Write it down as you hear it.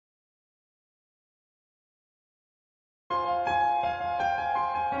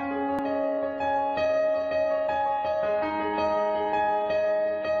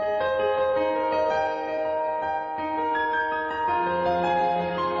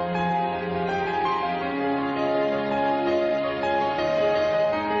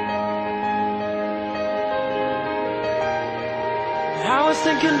was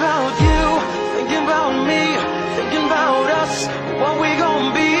thinking about you, thinking about me, thinking about us, what we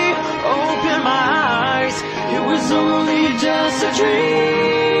gon' be. Open my eyes, it was only just a dream.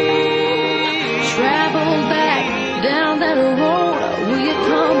 Travel back down that road, will you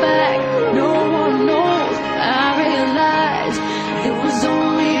come back? No one knows. I realized it was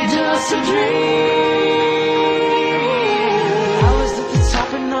only just a dream. I was at the top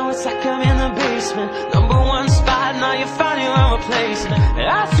and now it's like I'm in the basement. Number one spot, now you found your own replacement.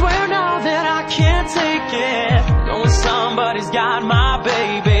 I swear now that I can't take it, knowing somebody's got my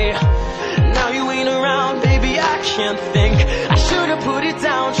baby. Now you ain't around, baby, I can't think. I should've put it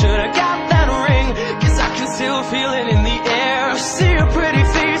down, should've got that ring, 'cause I can still feel it in the air. See your pretty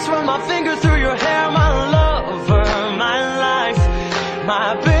face, run my finger through your hair. My lover, my life,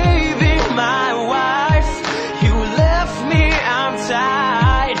 my baby.